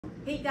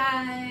Hey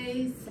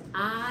guys,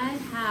 I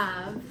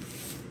have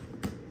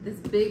this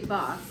big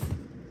box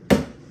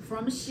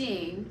from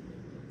Shein.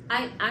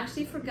 I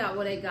actually forgot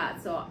what I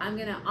got, so I'm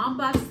gonna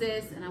unbox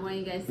this and I want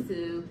you guys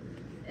to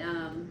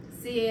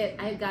see it.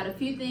 I got a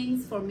few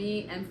things for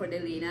me and for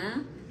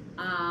Delina,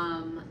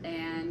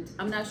 and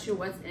I'm not sure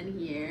what's in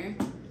here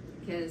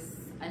because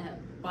I have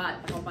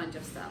bought a whole bunch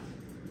of stuff.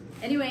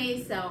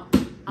 Anyway, so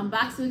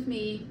unbox with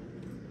me,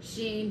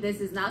 Shein. This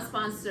is not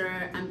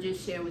sponsored. I'm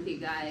just sharing with you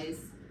guys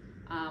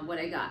what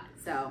I got.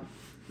 So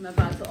I'm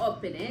about to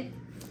open it.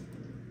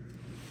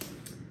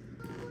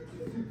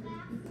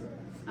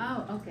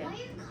 Oh, okay. Why are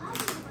you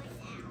cutting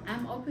right now?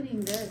 I'm opening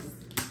this.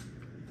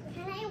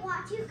 Can I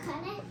watch you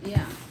cut it?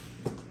 Yeah.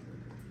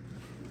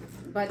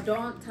 But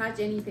don't touch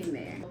anything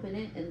there. Open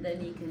it and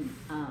then you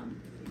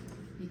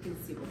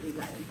can see what we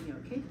got in here,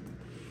 okay?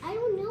 I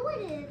don't know what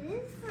it is.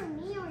 Is this for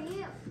me or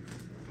you?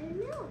 I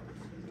don't know.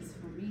 It's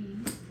for me.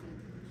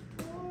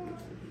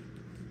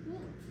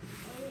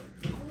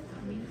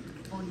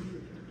 Or me.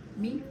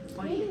 Me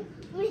or you?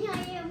 Me or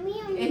you?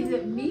 Me or you? Is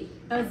it me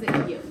or is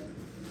it you?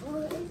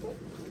 Or is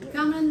it?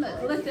 Come and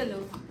look. Look at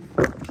look.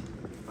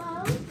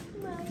 Oh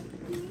my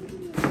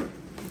goodness.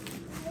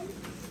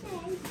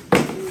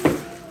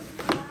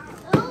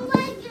 Oh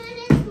my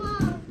goodness,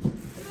 Mom.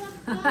 There's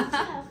a bunch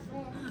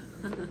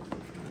of it.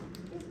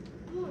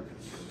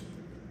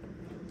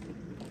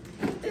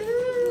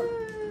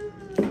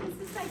 Ooh,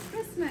 this is like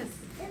Christmas.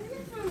 Is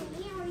it for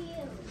me or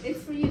you?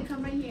 It's for you.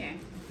 Come right here.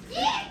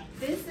 Yeah.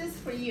 This is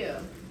for you.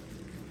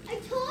 I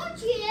told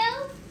you.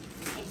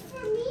 It's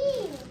for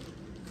me.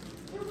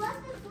 It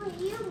wasn't for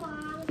you,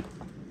 Mom.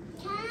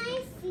 Can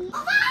I see?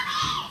 Oh,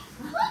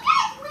 Mommy! Look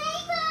at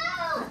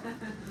Rainbow!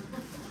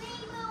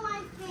 Rainbow,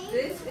 my favorite.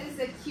 This is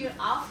a cute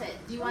outfit.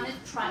 Do you want to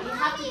try? You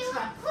have to Mommy,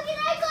 try. look at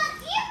I got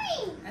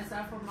earrings. That's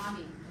all for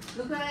mommy.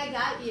 Look what I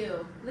got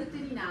you. Look,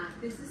 Delina.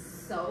 This is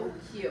so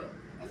cute.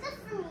 Is it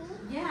for me?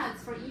 Yeah,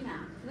 it's for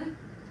Ina. Look.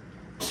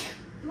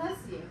 Bless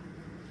you.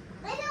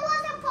 Like it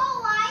wasn't for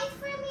lights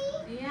for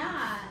me?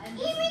 Yeah. And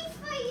this Earrings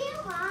for you,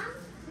 Mom.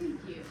 thank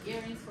you.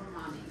 Earrings for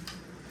mommy.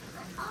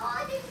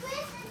 Oh, this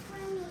dress is for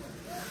me.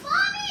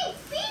 Mommy,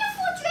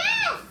 beautiful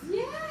dress.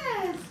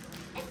 Yes.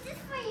 Is this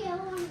for you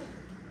or me?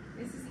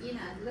 This is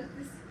Ina. Look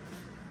this.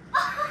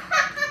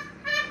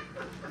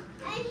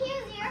 And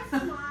here's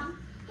yours, Mom.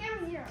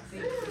 Here's yours.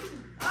 Thank you.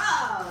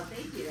 Oh,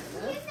 thank you.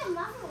 Look. Here's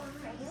another one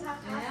for you.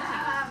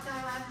 Yeah.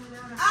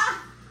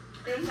 Ah.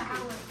 Thank you.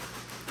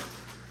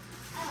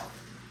 Oh.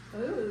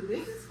 Ooh,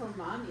 this is for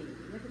mommy.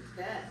 Look at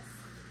this.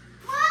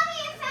 Mommy,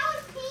 I found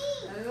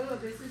pink. Oh,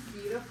 this is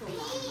beautiful.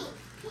 Pink.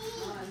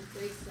 Oh, I'm so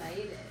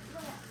excited.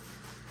 Look.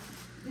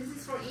 This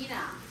is for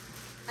Ina.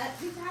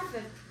 This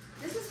happened.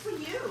 This is for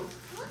you.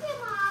 Look at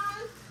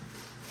Mom.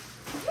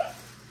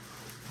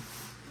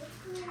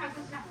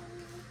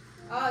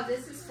 Oh,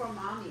 this is for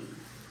mommy.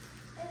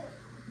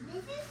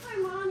 This is for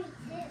Mommy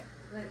too.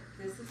 Look,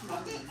 this is Is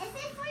mommy. it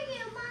for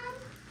you, Mom?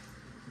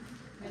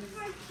 It's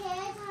for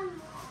kids and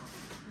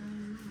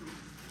Mom.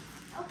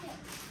 Okay.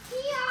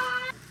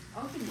 Here.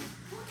 Open it.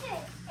 Okay.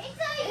 It's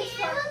a It's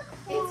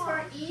yellow.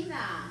 for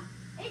Ina.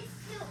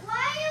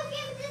 Why you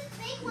give this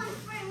big one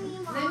for me,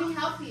 Mom? Let me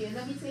help you.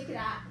 Let me take it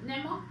out.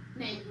 Nemo,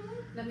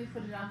 let me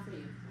put it on for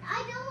you.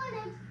 I don't want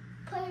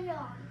to put it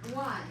on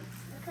Why?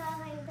 because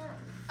I'm done.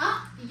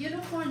 Ah,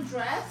 unicorn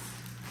dress?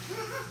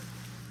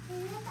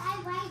 Because I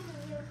like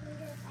it for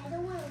this. I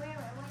don't want to wear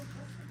it like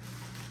this.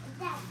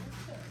 That's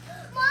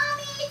cute.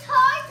 Mommy, it's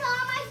hard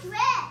on my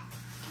dress.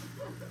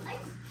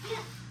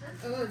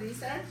 Oh,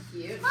 these are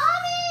cute.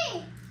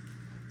 Mommy!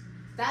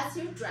 That's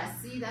your dress.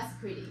 See, that's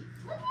pretty.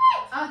 Look at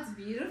it! Oh, it's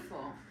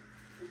beautiful.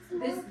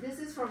 It's This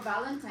is for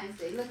Valentine's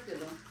Day. Look,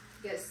 Lulu.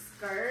 Get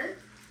skirt.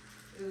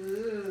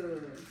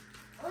 Ooh.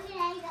 Look at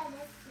I got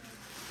this one.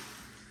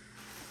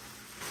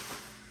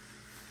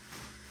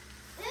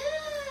 Ooh,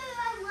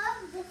 I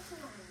love this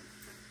one.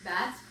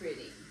 That's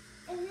pretty.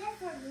 Is it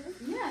for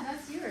me? Yeah,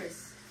 that's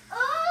yours.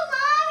 Oh,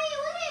 Mommy,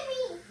 look at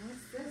me.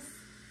 What's this?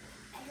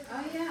 I don't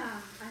Oh, know. yeah.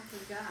 I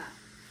forgot.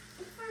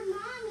 It's for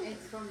Mommy.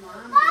 It's for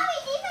mommy. Mommy,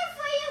 these are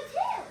for you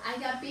too. I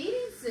got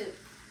bathing suit.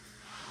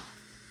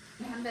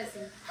 I'm busy.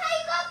 Hey,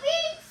 you got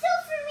bathing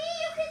suit for me.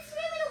 You can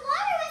swim in the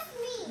water with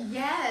me.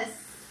 Yes.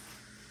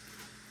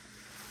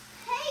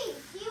 Hey,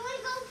 do you want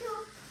to go to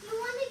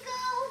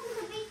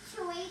the beach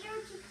later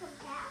to come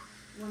back?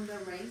 When the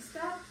rain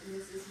stops, and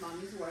this is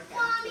mommy's workout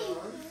Mommy.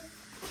 clothes.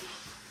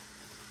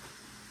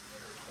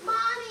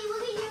 Mommy,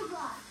 look at your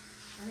block.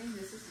 I think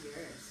this is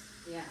yours.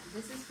 Yeah,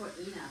 this is for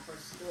Ina for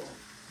school.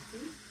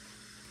 See?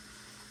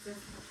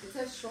 It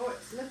says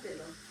shorts. Look at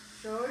them.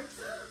 Shorts.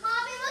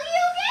 Mommy, look at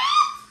your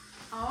gift.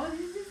 Oh,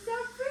 this is so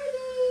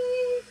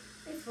pretty.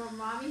 It's for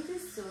mommy to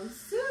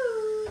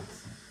swimsuit.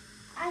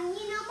 And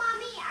you know,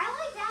 Mommy, I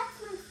like that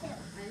swimsuit.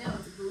 I know,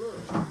 it's blue.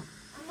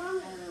 And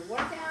Mommy, And a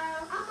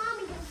workout.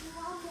 Mommy, there's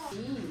one more.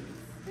 Jeans.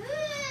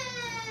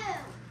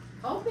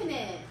 Ooh. Open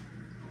it.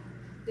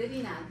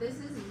 Delina, this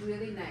is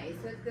really nice.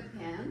 Look, the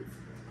pants.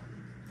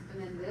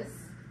 And then this.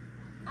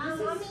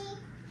 Mommy,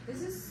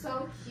 This is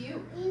so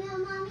cute. you know,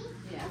 Mommy?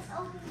 Yes. Let's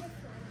open this one.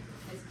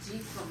 G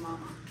for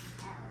mama.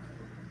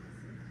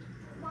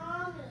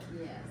 Mommy.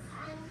 Yes.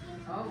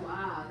 Oh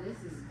wow, this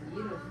is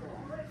beautiful.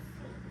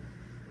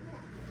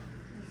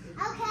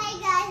 Okay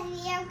guys,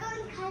 we are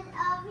going to cut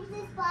off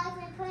this box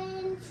and put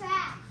it in the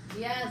trash.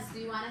 Yes, do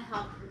you want to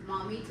help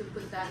mommy to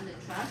put that in the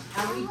trash?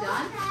 Are we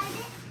done?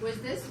 Was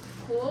this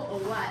cool or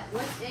what?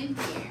 What's in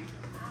here?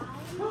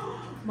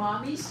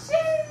 Mommy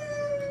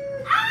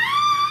Shein!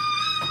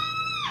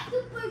 Ah!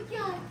 Super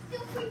giant,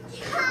 super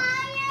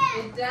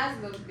giant! It does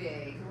look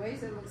big. Why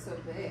does it look so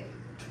big?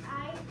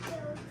 I do.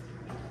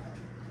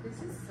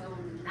 This is so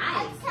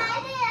I nice.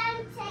 cut it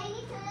and take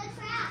it to the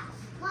trash.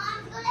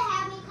 Mom's going to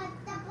have me cut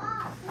the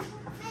box. It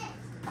won't fit.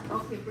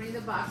 Okay, bring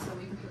the box so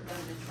we can put that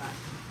in the trash.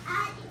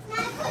 It's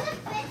not going to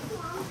fit,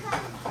 Mom,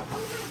 because it's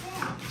over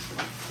big.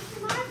 It's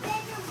more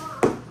bigger,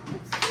 Mom.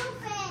 It's too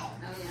big.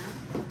 Oh yeah?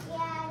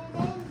 Yeah, it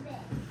is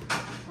big.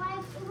 Why,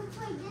 it looks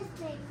like this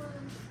big,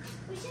 Mom.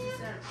 We should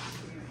have...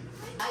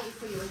 Value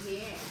for your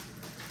hair.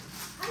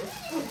 I'm going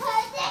to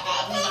put it.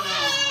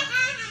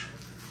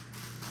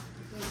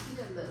 Thank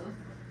you, Lou.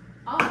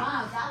 Oh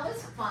wow, that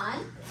was fun.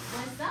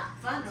 Was that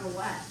fun or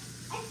what?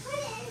 I put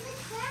it in the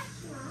trash,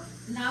 Mom.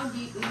 Now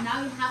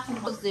you have to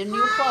put the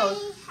new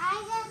clothes. I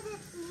got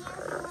this new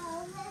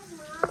clothes,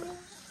 Mommy.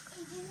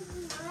 This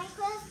is my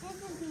clothes, this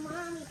is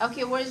Mommy.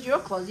 Okay, where's your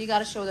clothes? You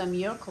gotta show them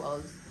your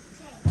clothes.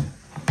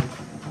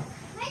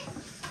 Okay.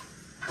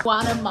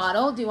 Want a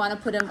model? Do you want to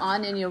put them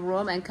on in your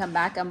room and come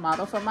back and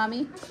model for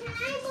mommy? Can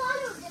I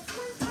model this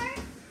one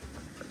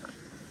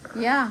first?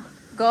 Yeah.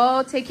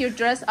 Go take your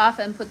dress off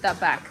and put that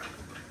back.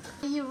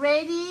 Are you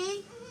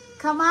ready?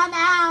 Come on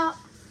out.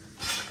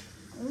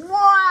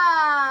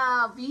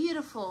 Wow,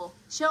 beautiful.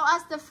 Show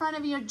us the front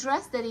of your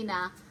dress,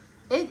 Darina.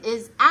 It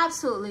is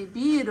absolutely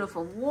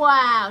beautiful.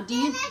 Wow. Do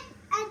you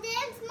And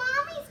then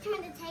Mommy's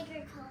trying to take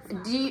her clothes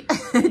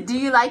off. do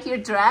you like your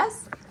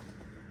dress?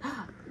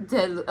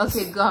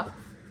 Okay,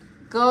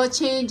 go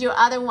change your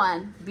other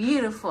one.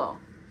 Beautiful.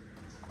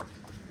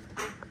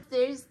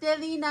 There's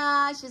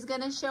Delina. She's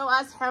gonna show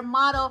us her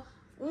model.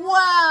 Whoa!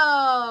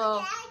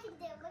 Look at I can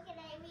do. Look at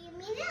that. We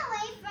immediately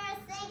wait for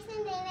 6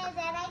 and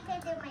then I can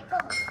do my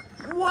pose.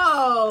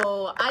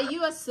 Whoa! Are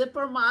you a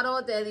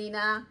supermodel,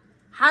 Delina?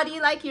 How do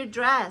you like your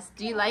dress?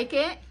 Do you like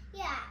it?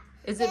 Yeah.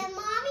 Is then it?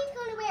 Mommy's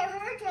going to wear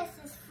her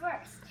dresses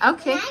first.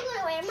 Okay. And I'm going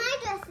to wear my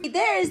dresses.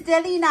 There is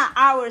Delina,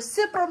 our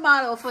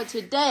supermodel for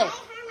today. I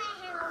hurt my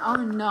hand. Oh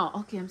no.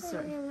 Okay, I'm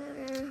sorry.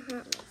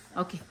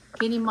 Okay,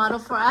 can you model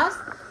for us?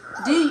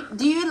 Do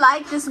you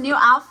like this new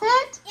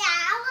outfit? Yeah,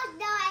 I would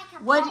know I can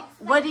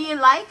What do you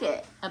like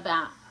it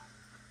about?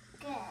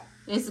 Good.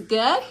 Is it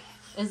good?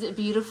 Is it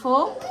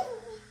beautiful?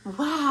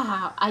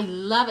 Wow, I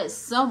love it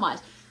so much.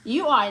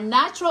 You are a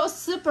natural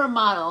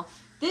supermodel.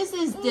 This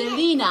is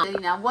Delina.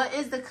 Delina, what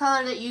is the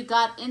color that you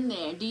got in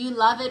there? Do you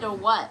love it or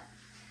what?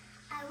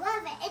 I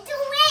love it. It's a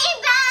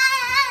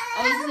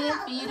rainbow. Is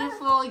it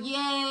beautiful?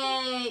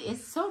 Yay!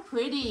 It's so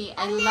pretty.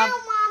 I And love now, it.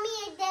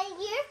 Mommy, then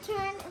your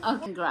turn.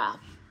 Okay, grab.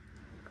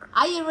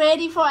 Are you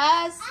ready for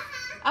us?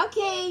 Uh-huh.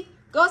 Okay,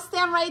 go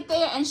stand right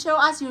there and show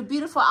us your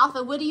beautiful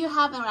outfit. What do you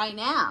have in right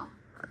now?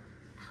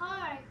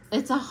 Heart.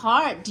 It's a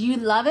heart. Do you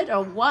love it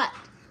or what?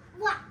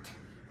 What?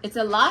 It's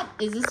a lot?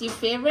 Is this your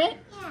favorite?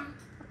 Yeah.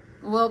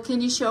 Well, can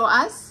you show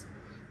us?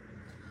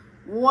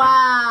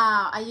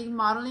 Wow. Are you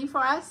modeling for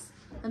us?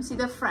 Let me see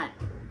the front.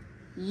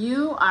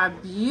 You are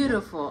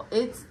beautiful.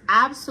 It's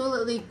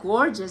absolutely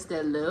gorgeous,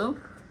 Delu.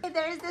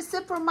 There's the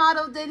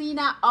supermodel,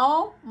 Delina.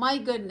 Oh my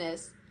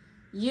goodness.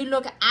 You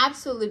look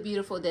absolutely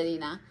beautiful,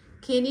 Delina.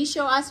 Can you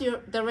show us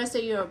the rest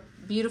of your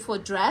beautiful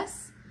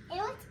dress? It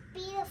looks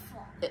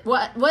beautiful.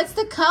 What's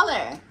the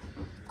color?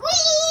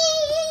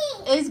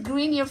 Green! Is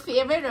green your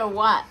favorite or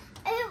what?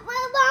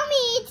 Well,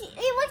 Mommy,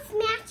 it looks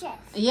matches.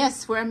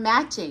 Yes, we're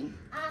matching.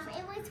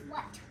 It looks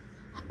what?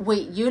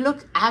 Wait, you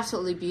look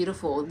absolutely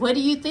beautiful. What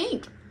do you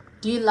think?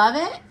 Do you love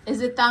it?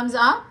 Is it thumbs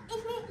up?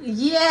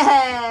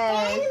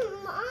 Yes.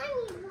 And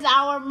Mommy.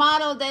 Our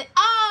model that,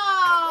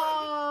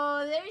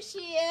 oh, there she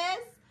is.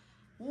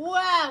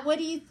 Wow, what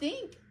do you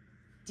think?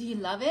 Do you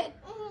love it?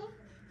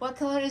 What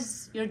color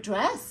is your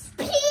dress?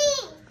 Pink.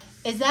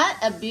 Is that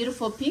a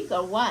beautiful pink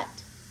or what?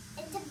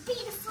 It's a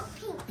beautiful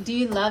pink. Do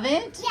you love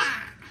it?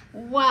 Yeah.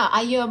 Wow,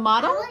 are you a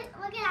model? Look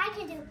what I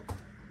can do.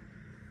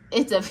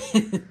 It's a,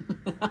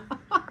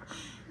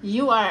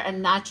 you are a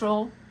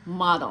natural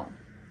model.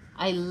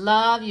 I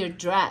love your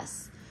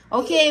dress.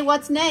 Okay,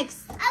 what's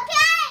next?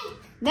 Okay.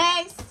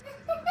 Next.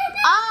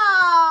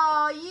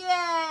 Oh,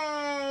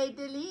 yay,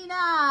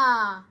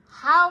 Delina.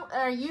 How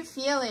are you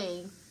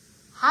feeling?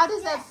 How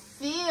does that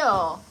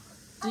feel?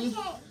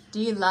 Do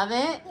you love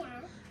it?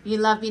 Yeah. You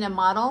love being a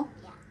model?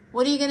 Yeah.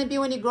 What are you going to be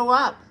when you grow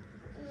up?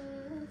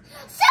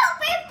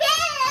 Super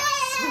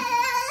big.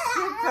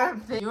 Super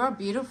big. You are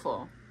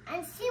beautiful.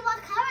 And see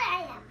what color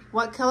I am.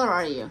 What color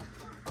are you?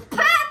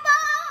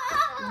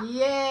 Purple.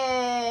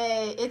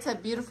 Yay! It's a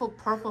beautiful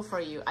purple for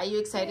you. Are you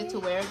excited to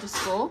wear it to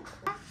school?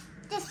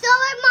 The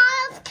silver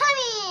model's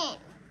coming.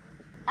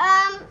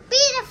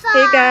 Beautiful.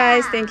 Hey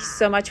guys, thank you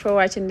so much for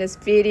watching this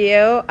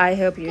video. I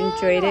hope you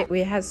enjoyed it.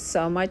 We had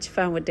so much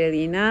fun with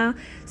Delina.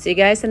 See you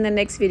guys in the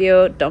next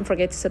video. Don't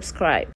forget to subscribe.